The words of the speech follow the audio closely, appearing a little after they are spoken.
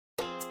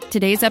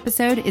Today's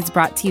episode is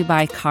brought to you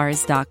by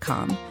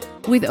Cars.com.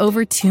 With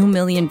over 2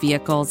 million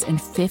vehicles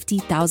and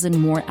 50,000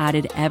 more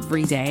added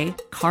every day,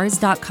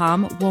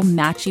 Cars.com will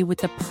match you with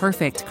the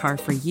perfect car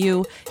for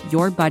you,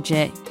 your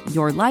budget,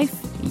 your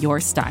life, your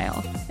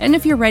style. And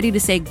if you're ready to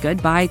say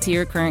goodbye to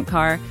your current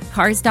car,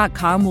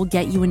 Cars.com will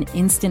get you an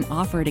instant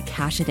offer to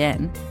cash it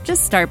in.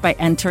 Just start by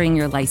entering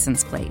your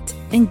license plate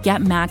and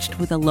get matched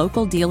with a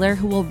local dealer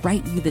who will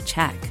write you the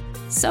check.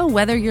 So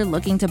whether you're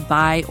looking to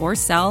buy or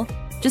sell,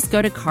 just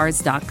go to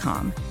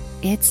Cars.com.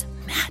 It's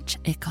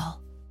magical.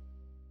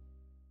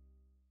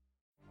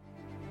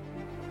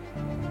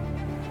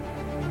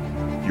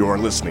 You're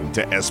listening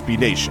to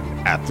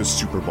SBNation at the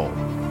Super Bowl.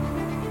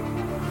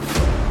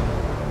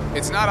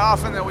 It's not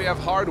often that we have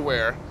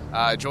hardware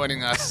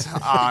joining us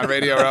on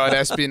Radio Row at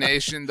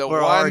SBNation.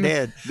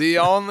 The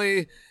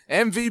only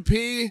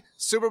MVP,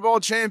 Super Bowl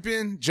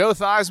champion, Joe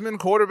Theismann,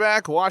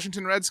 quarterback,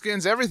 Washington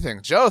Redskins,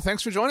 everything. Joe,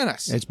 thanks for joining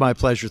us. It's my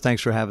pleasure.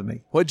 Thanks for having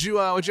me. What'd you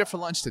have for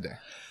lunch today?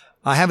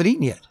 I haven't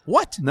eaten yet.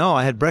 What? No,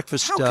 I had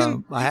breakfast.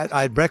 I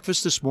had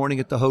breakfast this morning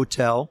at the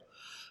hotel.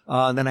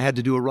 And then I had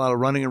to do a lot of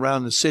running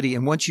around the city.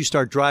 And once you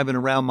start driving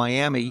around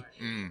Miami,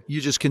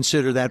 you just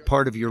consider that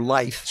part of your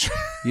life.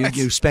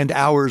 You spend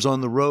hours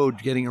on the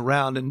road getting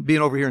around. And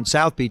being over here in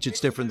South Beach, it's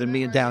different than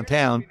me in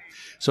downtown.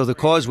 So the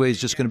causeway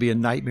is just going to be a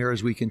nightmare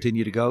as we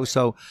continue to go.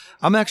 So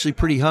I'm actually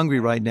pretty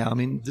hungry right now. I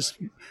mean,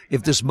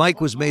 if this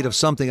mic was made of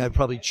something, I'd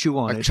probably chew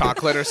on it.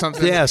 Chocolate or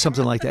something? Yeah,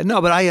 something like that. No,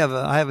 but I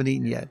haven't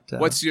eaten yet.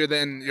 What's your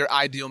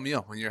ideal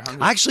meal when you're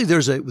hungry? Actually,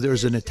 there's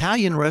an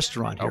Italian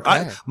restaurant here.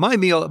 Okay. My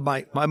meal,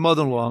 my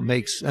mother-in-law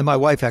makes, and my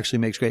wife actually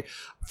makes great,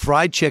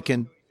 fried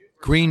chicken,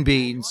 green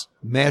beans,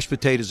 mashed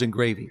potatoes, and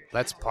gravy.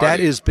 Let's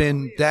party.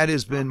 That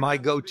has been my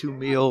go-to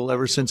meal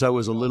ever since I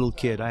was a little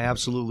kid. I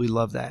absolutely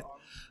love that.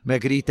 I mean, I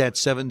could eat that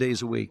 7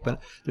 days a week.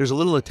 But there's a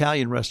little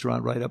Italian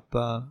restaurant right up,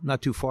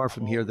 not too far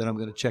from here that I'm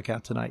going to check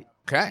out tonight.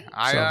 Okay.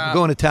 I'm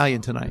going Italian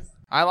tonight.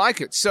 I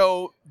like it.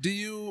 So do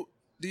you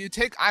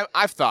take,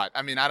 I've thought,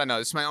 I mean, I don't know,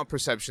 this is my own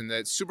perception,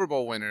 that Super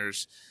Bowl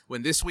winners,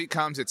 when this week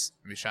comes, it's,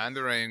 let me shine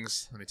the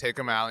rings, let me take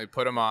them out, let me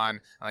put them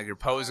on, like you're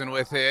posing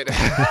with it.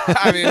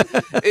 I mean,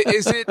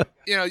 is it,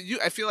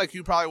 I feel like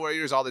you probably wear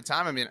yours all the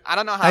time. I mean, I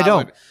don't know how I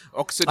don't.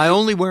 I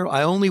only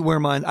wear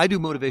mine. I do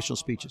motivational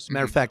speeches.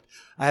 Matter of fact,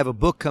 I have a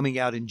book coming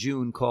out in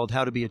June called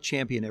How to Be a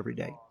Champion Every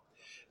Day.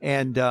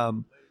 And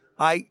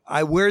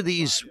I wear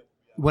these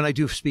when I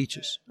do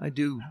speeches. I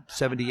do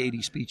 70,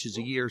 80 speeches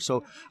a year.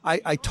 So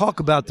I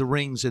talk about the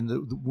rings and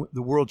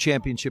the World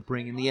Championship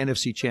ring and the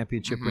NFC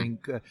Championship ring,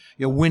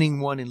 winning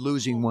one and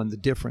losing one, the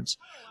difference.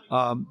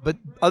 But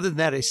other than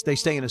that, they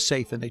stay in a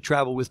safe and they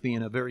travel with me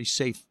in a very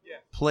safe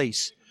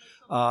place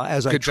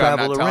as I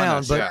travel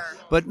around.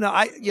 But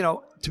no,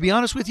 to be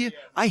honest with you,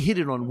 I hit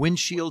it on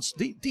windshields.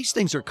 These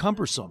things are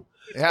cumbersome.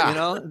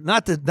 Yeah.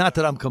 Not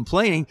that I'm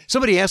complaining.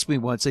 Somebody asked me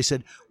once, they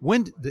said,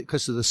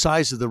 because of the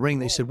size of the ring,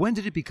 they said, when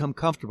did it become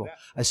comfortable?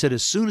 I said,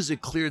 as soon as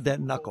it cleared that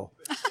knuckle.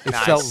 It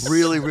felt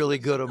really, really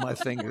good on my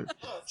finger.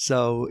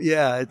 So,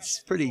 yeah, it's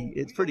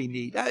pretty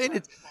neat.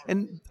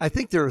 And I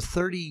think there are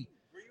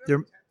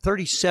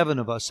 37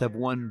 of us have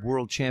won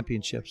world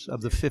championships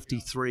of the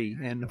 53.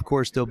 And, of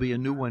course, there'll be a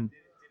new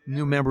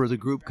member of the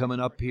group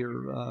coming up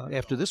here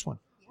after this one,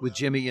 with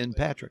Jimmy and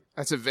Patrick.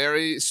 That's a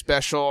very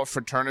special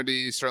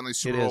fraternity, certainly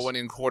Super Bowl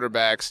winning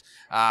quarterbacks,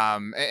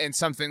 and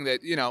something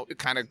that, it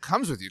kind of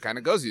comes with you, kind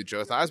of goes with you.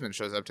 Joe Theismann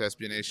shows up to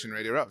SBNation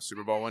Radio Row,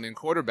 Super Bowl winning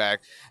quarterback.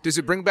 Does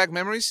it bring back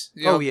memories?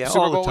 Yeah, Super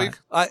all Bowl the time. week?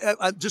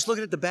 I just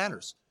looking at the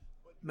banners.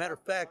 Matter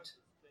of fact,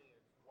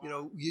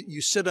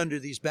 you sit under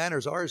these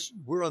banners.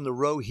 We're on the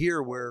row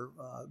here where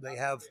they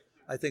have,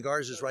 I think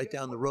ours is right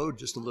down the road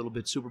just a little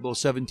bit, Super Bowl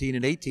 17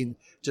 and 18,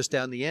 just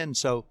down the end.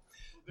 So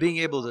being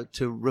able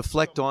to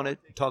reflect on it,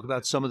 talk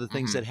about some of the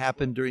things that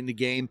happened during the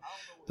game.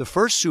 The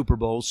first Super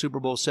Bowl, Super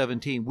Bowl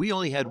 17, we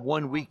only had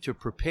 1 week to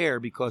prepare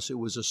because it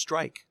was a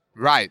strike.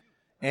 Right.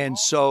 And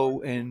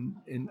so, and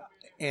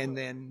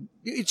then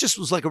it just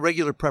was like a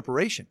regular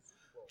preparation.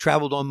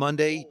 Traveled on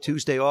Monday,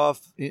 Tuesday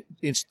off, 3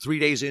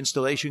 days of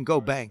installation,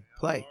 go, bang,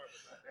 play.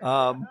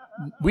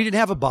 We didn't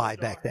have a bye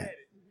back then.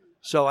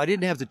 So I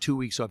didn't have the 2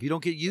 weeks off. You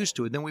don't get used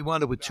to it. Then we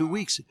wound up with 2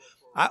 weeks.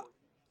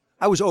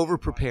 I was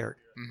over-prepared.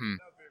 Mm-hmm.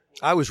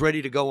 I was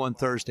ready to go on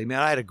Thursday. Man,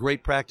 I had a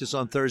great practice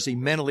on Thursday.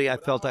 Mentally, I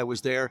felt I was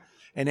there.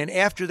 And then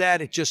after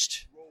that, it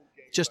just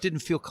didn't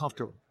feel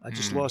comfortable. I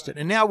just lost it.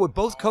 And now what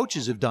both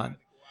coaches have done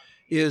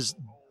is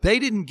they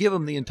didn't give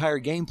them the entire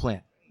game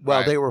plan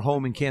while they were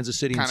home in Kansas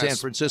City and San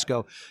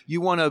Francisco. You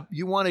want to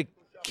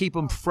keep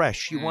them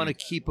fresh. You want to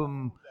keep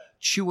them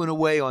chewing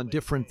away on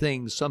different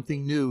things,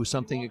 something new,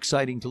 something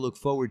exciting to look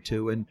forward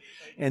to. And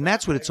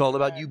that's what it's all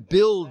about. You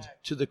build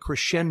to the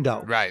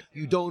crescendo. Right.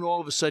 You don't all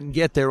of a sudden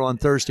get there on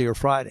Thursday or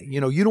Friday. You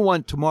don't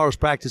want tomorrow's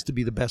practice to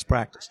be the best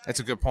practice. That's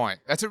a good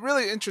point. That's a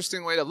really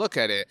interesting way to look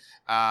at it,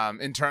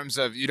 in terms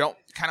of you don't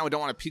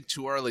want to peak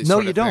too early. No,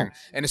 you don't.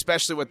 And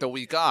especially with the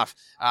week off.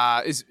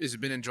 Is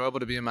it been enjoyable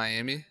to be in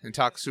Miami and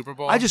talk Super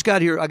Bowl? I just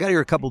got here. I got here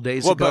a couple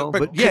days ago.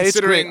 But yeah, it's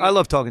great. I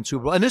love talking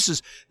Super Bowl. And this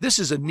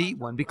is a neat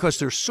one because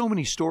there's so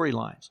many stories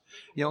storylines.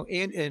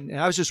 And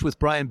I was just with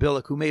Brian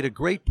Billick, who made a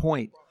great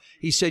point.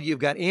 He said you've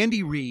got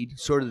Andy Reid,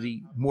 sort of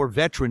the more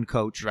veteran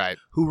coach, right,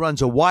 who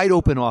runs a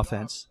wide-open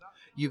offense.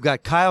 You've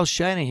got Kyle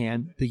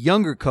Shanahan, the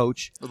younger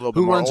coach,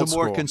 who runs a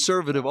more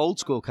conservative,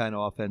 old-school kind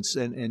of offense.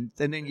 And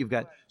then you've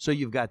got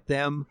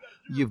them.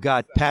 You've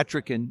got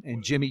Patrick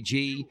and Jimmy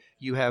G.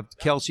 You have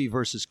Kelsey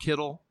versus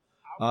Kittle.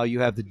 You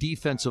have the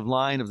defensive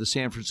line of the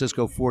San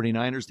Francisco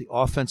 49ers, the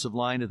offensive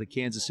line of the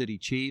Kansas City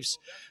Chiefs,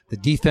 the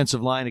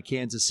defensive line of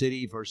Kansas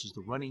City versus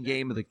the running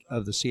game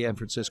of the San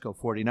Francisco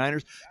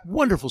 49ers.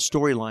 Wonderful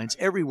storylines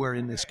everywhere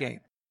in this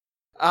game.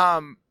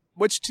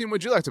 Which team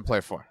would you like to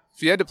play for?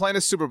 If you had to play in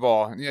a Super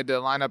Bowl and you had to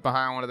line up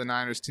behind one of the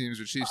Niners teams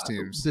or Chiefs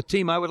teams. The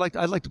team I'd like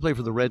to play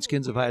for the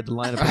Redskins if I had to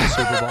line up in the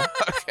Super Bowl.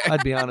 Okay.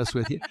 I'd be honest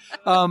with you.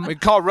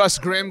 We'd call Russ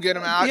Grimm, get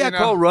him out. Yeah,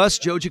 call Russ,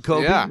 Joe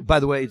Jacoby. Yeah. By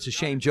the way, it's a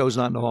shame Joe's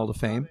not in the Hall of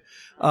Fame.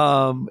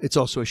 It's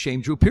also a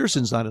shame Drew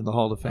Pearson's not in the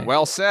Hall of Fame.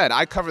 Well said.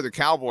 I cover the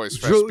Cowboys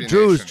for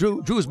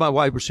SBNation. Drew is my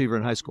wide receiver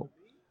in high school.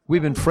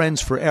 We've been friends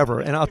forever,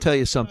 and I'll tell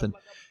you something.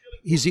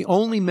 He's the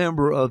only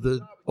member of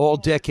the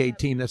all-decade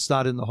team that's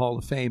not in the Hall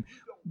of Fame,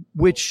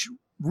 which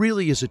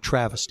really is a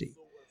travesty.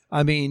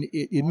 I mean,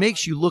 it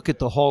makes you look at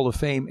the Hall of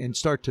Fame and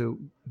start to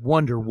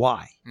wonder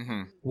why.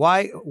 Mm-hmm.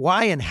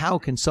 Why and how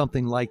can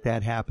something like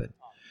that happen?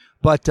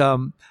 But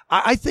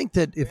I think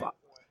that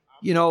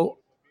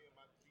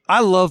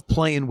I love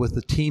playing with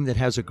a team that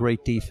has a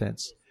great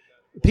defense.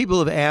 People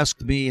have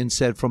asked me and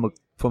said, from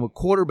a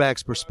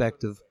quarterback's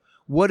perspective,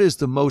 what is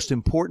the most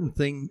important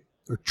thing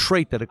or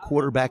trait that a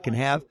quarterback can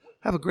have?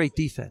 Have a great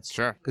defense.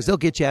 Sure. Because they'll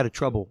get you out of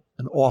trouble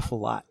an awful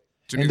lot.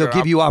 And they'll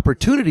give you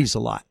opportunities a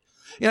lot.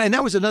 And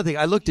that was another thing.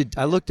 I looked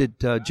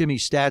at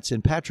Jimmy's stats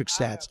and Patrick's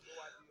stats.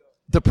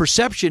 The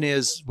perception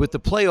is with the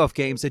playoff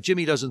games that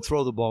Jimmy doesn't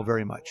throw the ball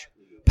very much.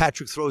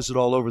 Patrick throws it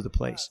all over the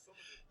place.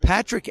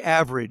 Patrick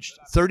averaged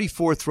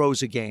 34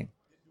 throws a game.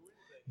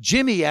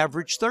 Jimmy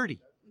averaged 30.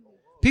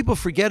 People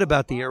forget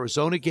about the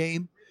Arizona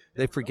game.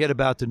 They forget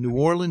about the New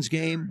Orleans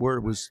game where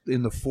it was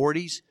in the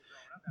 40s.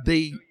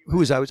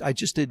 I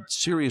just did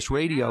Sirius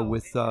Radio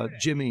with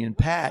Jimmy and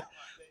Pat.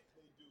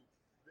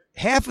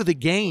 Half of the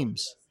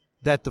games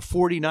that the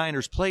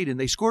 49ers played in,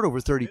 they scored over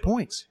 30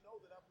 points.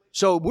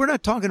 So we're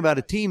not talking about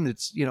a team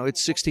that's,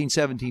 it's 16,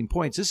 17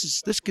 points.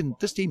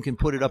 This team can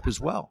put it up as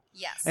well.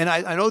 Yes. And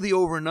I know the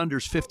over and under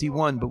is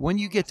 51, but when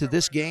you get to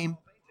this game,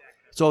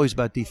 it's always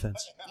about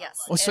defense. Yes.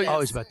 Well, so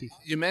always about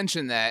defense. You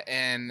mentioned that,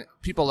 and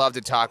people love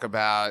to talk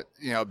about,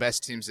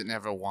 best teams that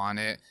never won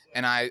it.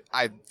 And I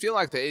feel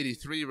like the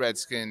 83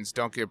 Redskins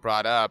don't get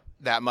brought up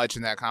that much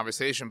in that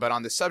conversation. But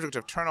on the subject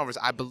of turnovers,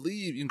 I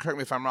believe, you can correct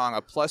me if I'm wrong,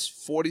 a plus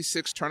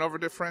 46 turnover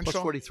differential?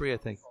 Plus 43, I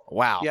think.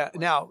 Wow. Yeah.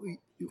 Now,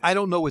 I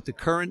don't know what the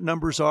current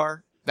numbers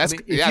are. It's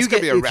going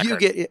to be a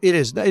record. It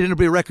is. It'll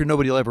be a record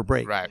nobody will ever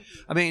break. Right.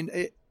 I mean,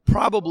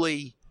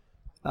 probably,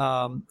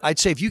 I'd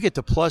say if you get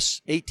to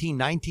plus 18,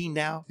 19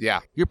 now,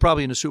 yeah, you're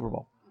probably in the Super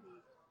Bowl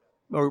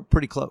or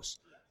pretty close.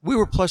 We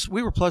were plus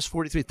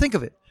 43. Think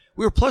of it.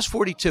 We were plus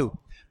 42.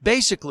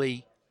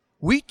 Basically,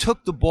 we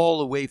took the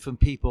ball away from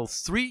people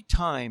 3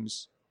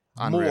 times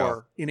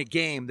more in a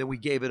game than we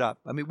gave it up.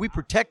 I mean, we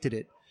protected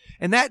it.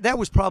 And that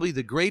was probably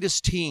the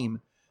greatest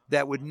team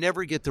that would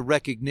never get the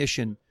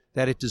recognition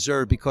that it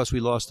deserved because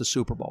we lost the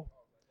Super Bowl.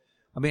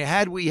 I mean,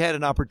 had we had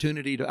an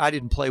opportunity to, I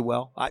didn't play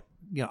well. I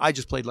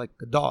just played like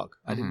a dog.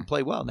 I didn't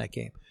play well in that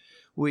game.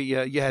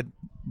 You had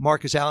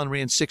Marcus Allen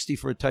ran 60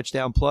 for a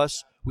touchdown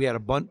plus. We had a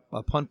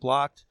punt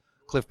blocked.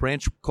 Cliff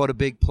Branch caught a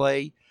big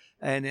play,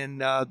 and then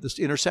this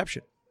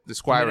interception. The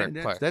Squire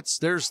play.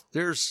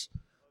 There's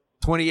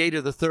 28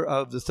 of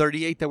the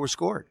 38 that were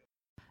scored.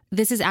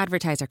 This is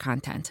advertiser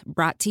content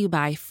brought to you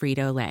by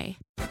Frito-Lay.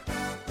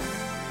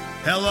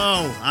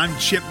 Hello, I'm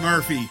Chip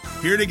Murphy,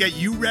 here to get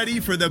you ready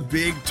for the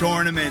big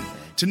tournament.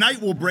 Tonight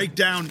we break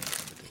down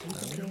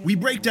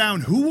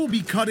who will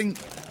be cutting.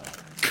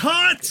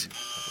 Cut!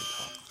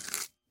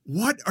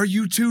 What are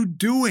you two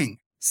doing?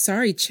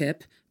 Sorry,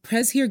 Chip.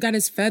 Prez here got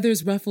his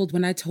feathers ruffled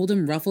when I told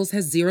him Ruffles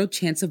has 0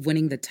 chance of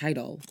winning the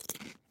title.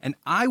 And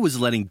I was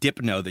letting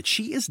Dip know that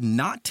she is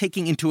not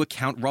taking into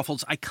account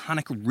Ruffles'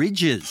 iconic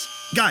ridges.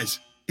 Guys,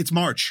 it's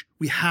March.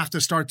 We have to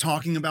start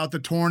talking about the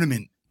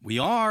tournament. We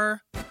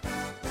are.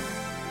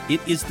 It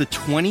is the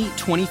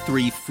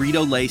 2023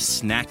 Frito-Lay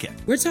Snack It.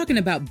 We're talking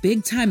about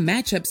big-time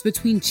matchups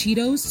between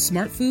Cheetos,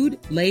 Smart Food,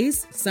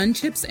 Lay's, Sun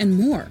Chips, and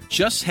more.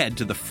 Just head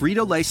to the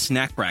Frito-Lay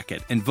Snack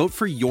Bracket and vote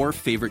for your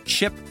favorite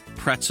chip,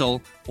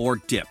 pretzel, or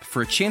dip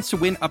for a chance to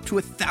win up to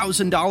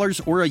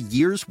 $1,000 or a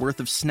year's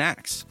worth of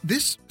snacks.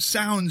 This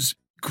sounds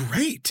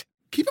great.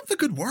 Keep up the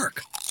good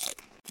work.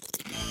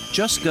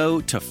 Just go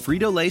to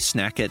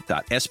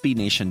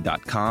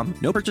fritolaysnackit.sbnation.com.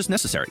 No purchase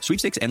necessary.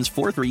 Sweepstakes ends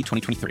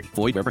 4/3/2023.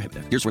 Void where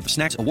prohibited. Year's worth of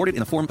snacks awarded in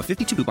the form of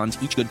 52 coupons,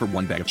 each good for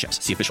 1 bag of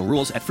chips. See official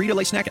rules at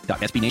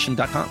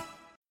fritolaysnackit.sbnation.com.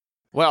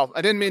 Well,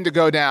 I didn't mean to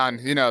go down,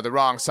 the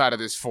wrong side of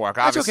this fork.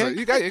 That's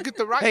Obviously, okay. you get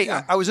the right. Hey,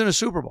 I was in a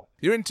Super Bowl.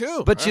 You're in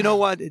 2. But you know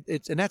what?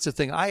 And that's the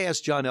thing. I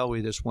asked John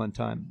Elway this one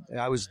time. We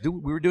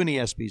were doing the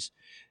ESPYs,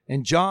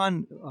 and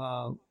John,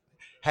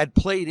 had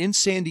played in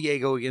San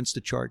Diego against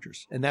the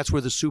Chargers, and that's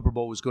where the Super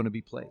Bowl was going to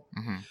be played.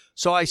 Mm-hmm.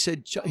 So I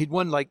said, he'd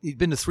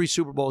been to 3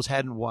 Super Bowls,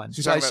 hadn't won.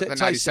 She's so talking about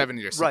the 97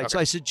 years. Right. Okay. So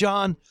I said,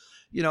 John,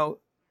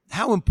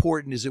 how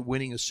important is it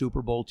winning a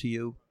Super Bowl to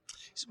you?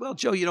 He said, well,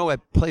 Joe, I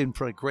played in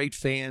front of great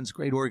fans,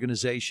 great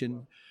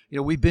organization.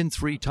 We've been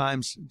 3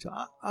 times.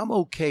 I'm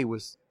okay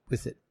with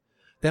it.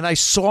 Then I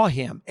saw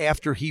him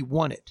after he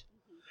won it.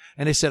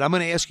 And I said, I'm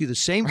going to ask you the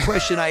same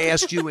question I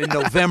asked you in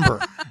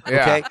November.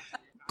 Okay? Yeah.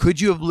 Could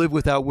you have lived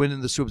without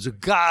winning the Super Bowl?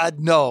 God,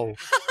 no.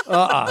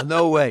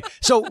 No way.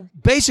 So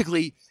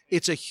basically,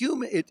 it's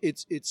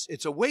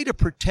a way to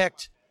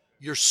protect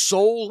your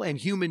soul and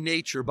human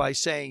nature by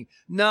saying,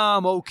 no,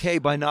 I'm okay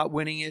by not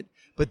winning it.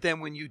 But then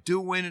when you do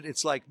win it,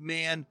 it's like,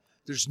 man,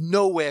 there's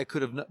no way I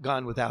could have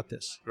gone without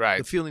this. Right.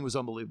 The feeling was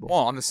unbelievable. Well,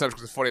 on the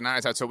subject of the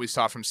 49ers, that's what we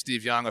saw from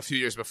Steve Young a few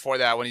years before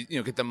that when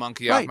he, get the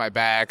monkey off my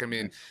back. I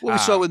mean, we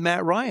saw with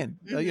Matt Ryan.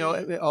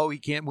 He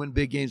can't win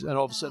big games. And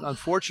all of a sudden,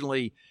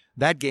 unfortunately,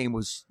 that game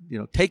was,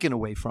 taken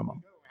away from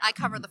him. I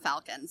cover the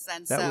Falcons,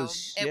 and it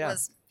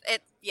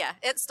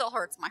still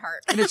hurts my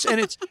heart. and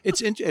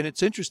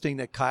it's interesting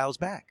that Kyle's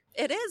back.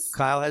 It is.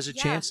 Kyle has a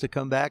chance to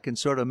come back and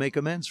sort of make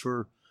amends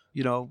for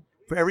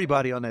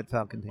everybody on that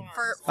Falcon team.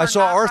 For I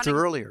saw Arthur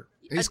running. earlier.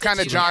 He's kind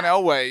of John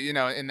Elway,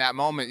 in that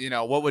moment,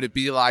 what would it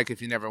be like if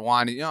you never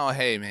won?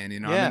 Hey, man,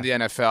 I'm in the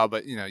NFL,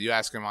 but, you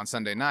ask him on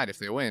Sunday night if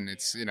they win.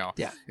 It's,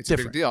 it's a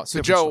big deal.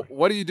 So, Joe,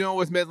 what are you doing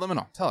with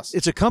Medliminal? Tell us.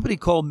 It's a company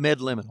called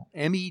Medliminal,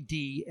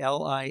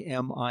 Medliminal.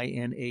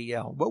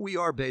 What we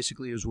are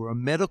basically is we're a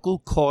medical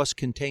cost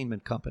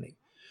containment company.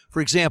 For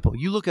example,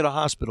 you look at a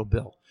hospital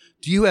bill.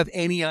 Do you have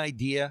any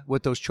idea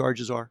what those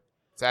charges are?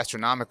 It's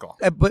astronomical.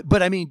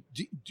 But I mean,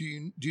 do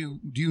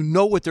you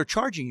know what they're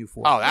charging you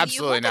for? Oh,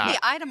 absolutely not. When you look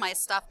at the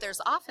itemized stuff,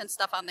 there's often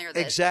stuff on there that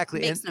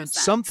exactly, makes and no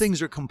sense. Some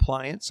things are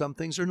compliant, some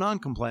things are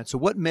non-compliant. So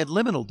what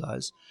Medliminal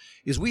does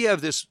is we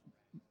have this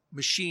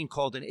machine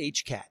called an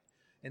HCAT,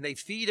 and they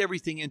feed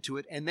everything into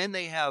it, and then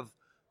they have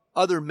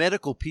other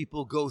medical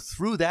people go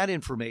through that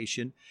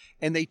information,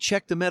 and they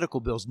check the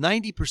medical bills.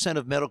 90%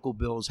 of medical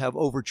bills have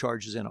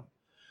overcharges in them.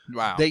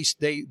 Wow.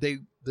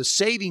 The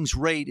savings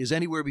rate is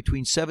anywhere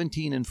between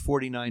 17 and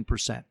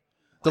 49%.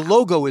 The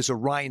logo is a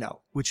rhino,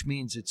 which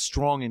means it's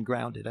strong and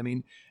grounded. I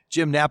mean,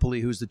 Jim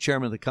Napoli, who's the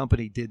chairman of the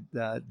company, did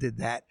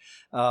that,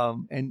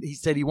 and he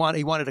said he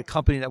wanted a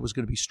company that was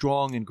going to be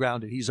strong and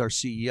grounded. He's our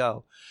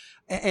CEO,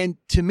 and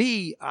to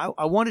me,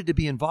 I wanted to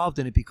be involved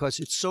in it because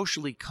it's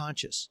socially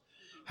conscious.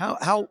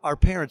 How our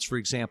parents, for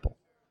example,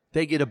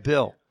 they get a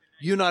bill.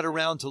 You're not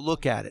around to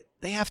look at it.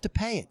 They have to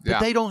pay it,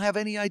 but they don't have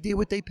any idea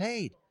what they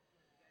paid.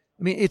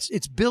 I mean,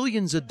 it's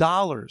billions of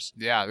dollars.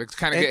 Yeah, they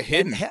kind of get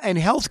hidden. And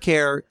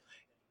healthcare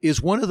is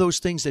one of those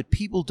things that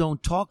people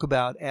don't talk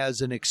about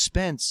as an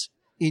expense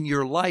in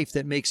your life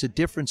that makes a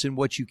difference in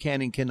what you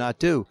can and cannot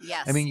do.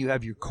 Yes. I mean, you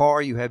have your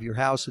car, you have your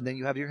house, and then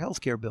you have your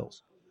healthcare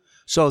bills.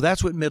 So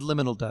that's what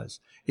Medliminal does.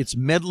 It's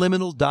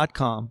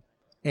medliminal.com,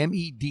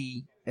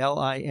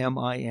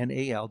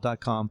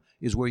 medliminal.com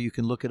is where you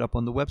can look it up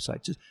on the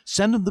website. Just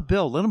send them the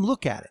bill. Let them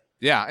look at it.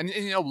 Yeah, and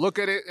look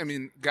at it. I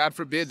mean, God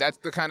forbid, that's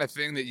the kind of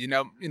thing that you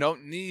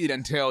don't need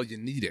until you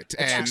need it.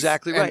 That's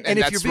exactly right. And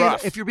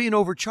if you're being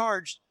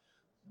overcharged,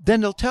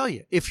 then they'll tell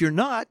you. If you're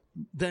not,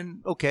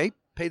 then okay,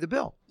 pay the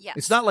bill. Yes.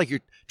 It's not like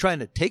you're trying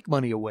to take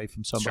money away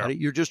from somebody.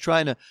 Sure. You're just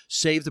trying to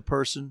save the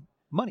person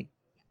money.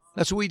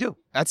 That's what we do.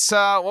 That's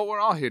what we're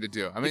all here to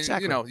do. I mean,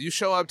 exactly. You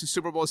show up to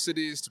Super Bowl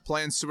cities to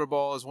play in Super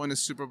Bowls, win a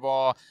Super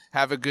Bowl,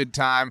 have a good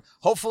time.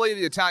 Hopefully,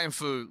 the Italian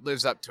food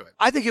lives up to it.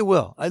 I think it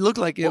will. I look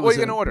like it. What are you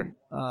going to order?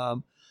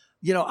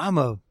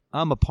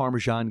 I'm a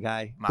Parmesan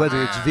guy,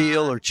 whether it's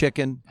veal or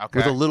chicken,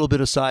 with a little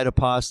bit of side of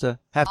pasta.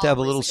 Have to have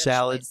a little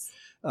salad.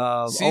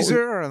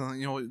 Caesar, or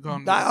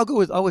I'll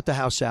go with the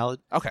house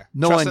salad. Okay.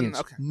 No onions.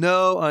 Okay.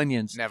 No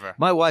onions. Never.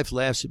 My wife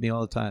laughs at me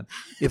all the time.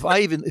 If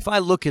I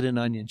look at an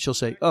onion, she'll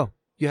say, "Oh,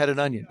 you had an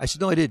onion." I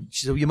said, "No, I didn't."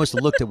 She said, "You must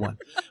have looked at one."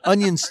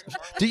 Onions.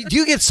 Do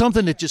you get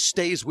something that just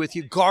stays with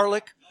you?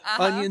 Garlic,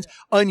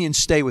 onions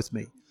stay with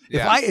me.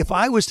 Yeah. If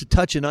I was to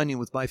touch an onion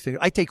with my finger,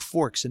 I take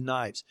forks and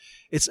knives.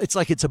 It's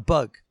like it's a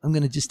bug. I'm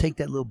going to just take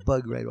that little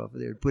bug right off of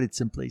there and put it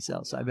someplace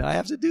else. I mean, I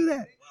have to do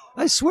that.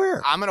 I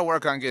swear. I'm going to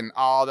work on getting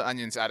all the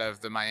onions out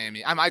of the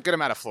Miami. I might get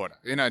them out of Florida.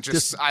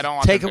 Just I don't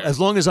want take them as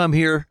long as I'm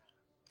here.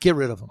 Get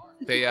rid of them.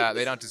 They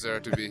don't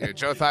deserve to be here.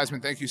 Joe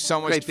Theismann, thank you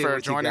so much Great for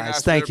joining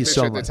us. Thank you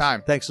so much. The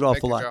time. Thanks an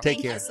awful lot. Joe. Take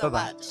Thank you care. so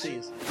Bye-bye. much. See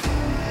you.